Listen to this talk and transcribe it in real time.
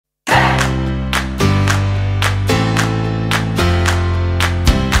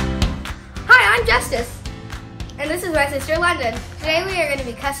this is my sister London. Today we are going to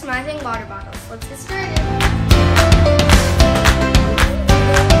be customizing water bottles. Let's get started. So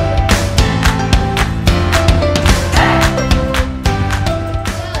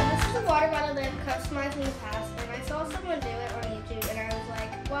this is a water bottle that I've customized in the past, and I saw someone do it on YouTube, and I was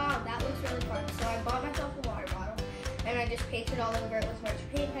like, wow, that looks really fun. So I bought myself a water bottle, and I just painted all over it with a bunch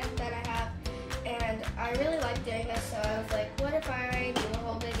of paint pens that I have, and I really like doing this, so I was like, what if I do a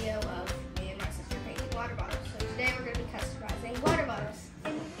whole video of me and my sister painting water bottles? So today we're going to be customizing water bottles.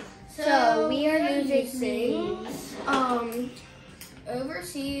 So we are using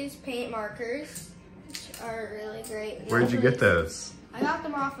overseas paint markers, which are really great. Where'd you get those? I got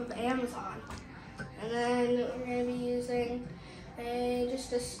them off of Amazon. And then we're going to be using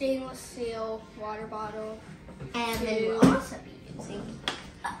just a stainless steel water bottle. And then we'll also be using,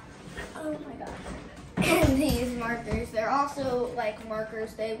 oh my gosh. And these markers, they're also like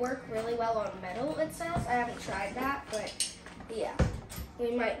markers. They work really well on metal, it says. I haven't tried that, but yeah,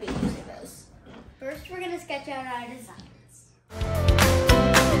 we might be using those. First, we're going to sketch out our designs.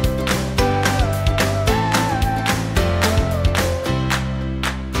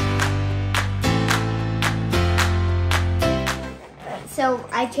 So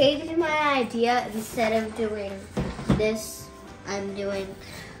I changed my idea. Instead of doing this, I'm doing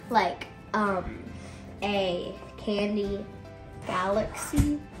like a candy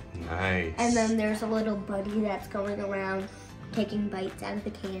galaxy. Nice. And then there's a little bunny that's going around taking bites out of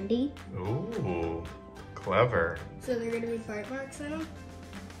the candy. Ooh, clever. So they're going to be bite marks in them?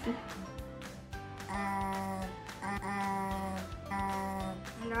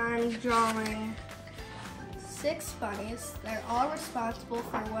 And I'm drawing 6 bunnies. They're all responsible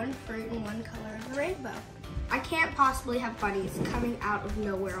for one fruit and one color of the rainbow. I can't possibly have bunnies coming out of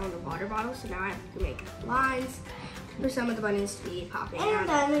nowhere on the water bottle, so now I have to make lines for some of the bunnies to be popping out.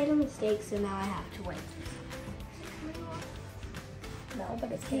 And I made a mistake, so now I have to wait. No,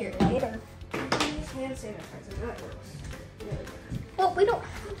 but it's here later. Hand sanitizer, that works. Really good. Well, we don't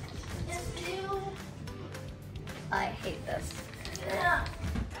have yes, do. I hate this. Yeah.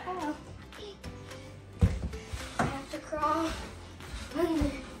 Oh. I have to crawl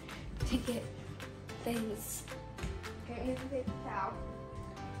under to get things. Here, use a paper towel.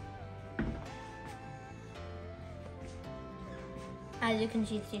 As you can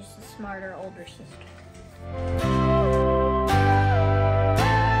see, she's the smarter older sister.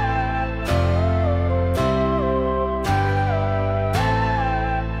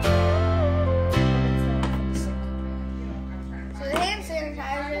 So the hand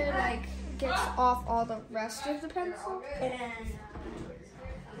sanitizer gets off all the rest of the pencil, and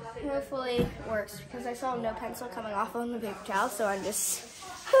hopefully works because I saw no pencil coming off on the paper towel, so I'm just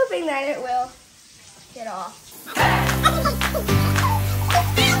hoping that it will get off.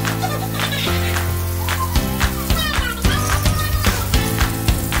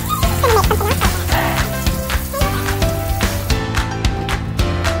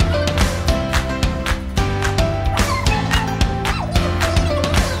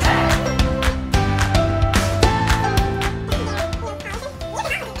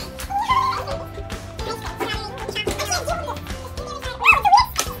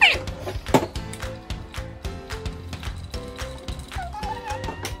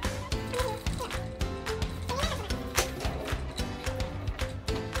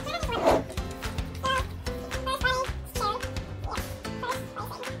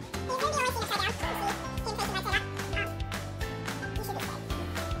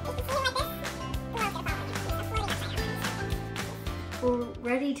 We're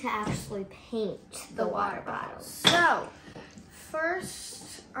ready to actually paint the water bottles. So,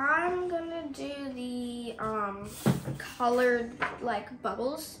 first I'm gonna do the colored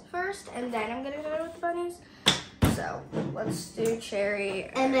bubbles first, and then I'm gonna go with the bunnies. So let's do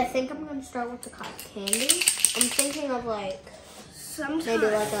cherry. And I think I'm gonna start with the cotton candy. I'm thinking of sometimes maybe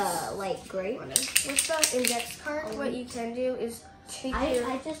a light grape. With the index card, what you can do is take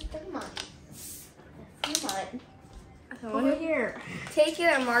I just did mine. over here. Take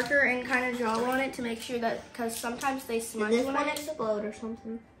a marker and kind of draw on it to make sure that, because sometimes they smudge Did this when one I explode or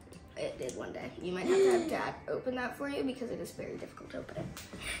something? It did one day. You might have to have Dad open that for you because it is very difficult to open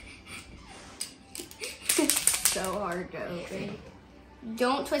it. So hard to open.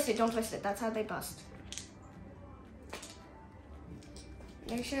 Don't twist it, don't twist it. That's how they bust.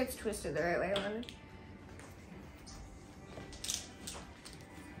 Make sure it's twisted the right way, London.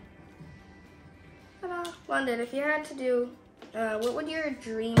 London, if you had to do, what would your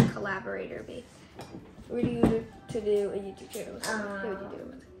dream collaborator be? Were you to do a YouTube channel with? Who would you do it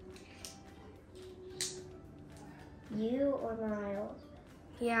with? You or Mariah?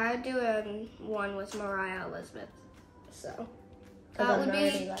 Yeah, I'd do one with Mariah Elizabeth. So That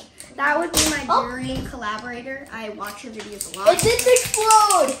would be my dream collaborator. I watch your videos a lot. It didn't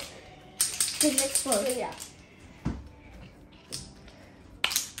explode! Didn't explode. So, yeah.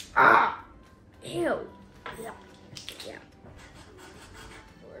 Ah! Ew. Yeah.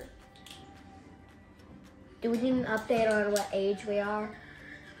 Do we need an update on what age we are?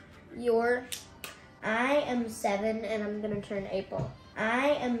 I am 7 and I'm gonna turn April. I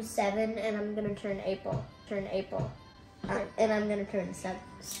am 7 and I'm gonna turn April. And I'm gonna turn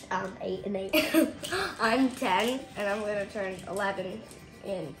 8 in April. I'm 10 and I'm gonna turn 11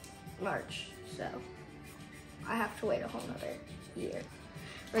 in March. So I have to wait a whole nother year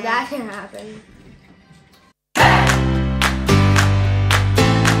for that to happen.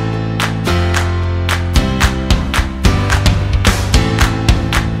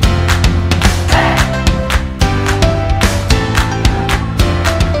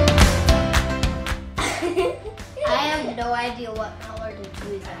 No idea what color to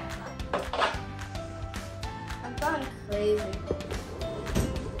choose. I've gone crazy.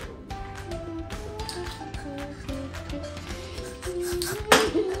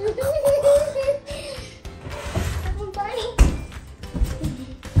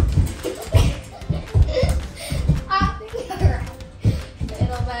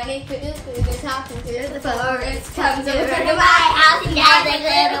 Little bunny goes hopping through the forest, comes over to my house and yells like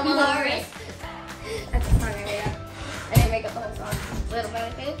little Morris. That's a song idea. I didn't make up the whole song. Little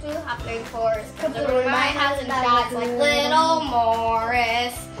bunny goes through the hopping forest, comes over to my house and shouts like little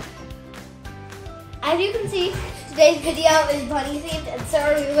Morris. As you can see, today's video is bunny themed, and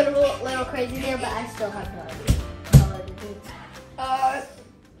sorry we went a little crazy there, but I still have no idea what color to choose.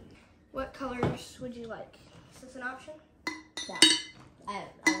 What colors would you like? Is this an option? No, I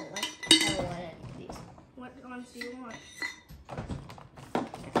don't want any of these. What ones do you want?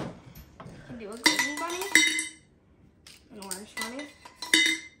 You can do a golden bunny, an orange bunny,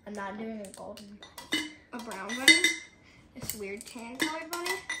 I'm not doing a golden bunny. a brown bunny, this weird tan colored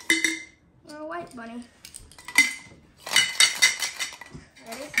bunny, or a white bunny.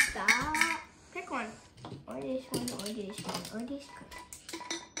 Ready? Stop. Pick one. Or this one, or this one, or this one.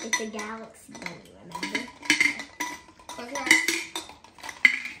 It's a galaxy bunny, remember? Close your eyes.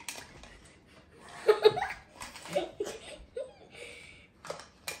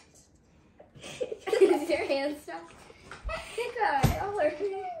 Is your hand stuck? Pick a color.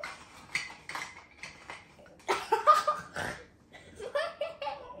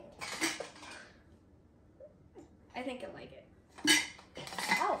 I think I like it.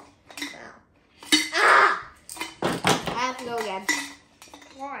 Oh, wow. Ah! I have to go again.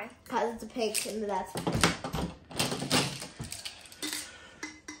 Why? Because it's a pink, and that's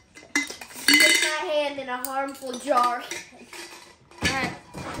Stick my hand in a harmful jar. Alright.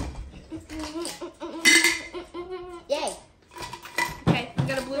 Yay. Okay, we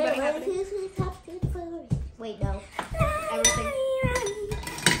got a blue bunny happening. Wait, no. Everything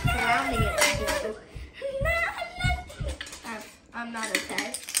surrounding it is blue. I'm not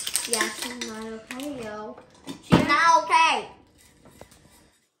okay. Yeah, she's not okay, yo. She's not okay.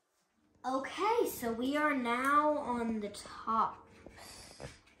 Okay, so we are now on the top.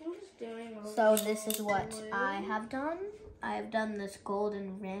 I'm just doing a So this is what I have done. I have done this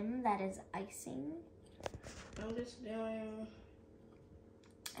golden rim that is icing. I'm just doing.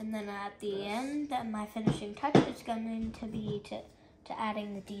 And then at the end, my finishing touch is going to be to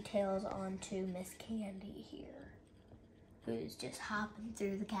adding the details onto Miss Candy here, who's just hopping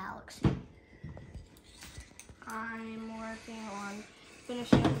through the galaxy. I'm working on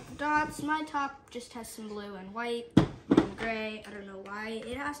finishing up the dots. My top just has some blue and white and gray. I don't know why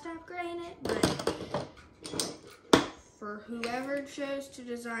it has to have gray in it, but for whoever chose to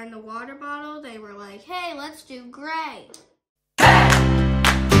design the water bottle, they were like, hey, let's do gray.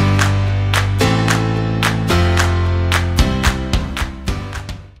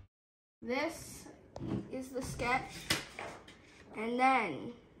 This is the sketch, and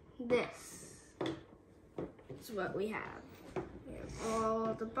then this is what we have. We have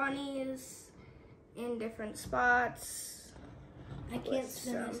all the bunnies in different spots. I can't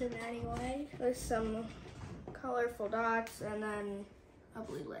spin this in any way. With some colorful dots, and then a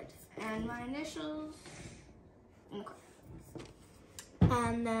blue lid. And my initials in the corner.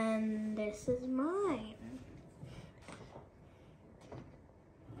 And then this is mine.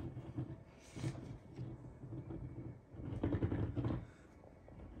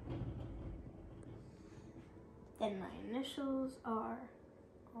 Then my initials are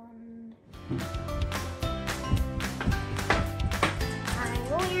on. I'm a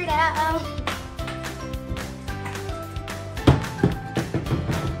weirdo.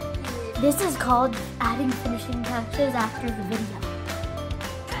 This is called adding finishing touches after the video.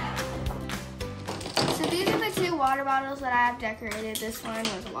 So these are the 2 water bottles that I have decorated. This one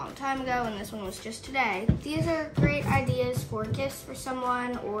was a long time ago and this one was just today. These are great ideas for gifts for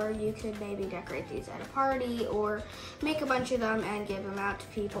someone, or you could maybe decorate these at a party or make a bunch of them and give them out to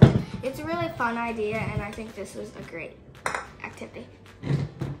people. It's a really fun idea and I think this is a great activity.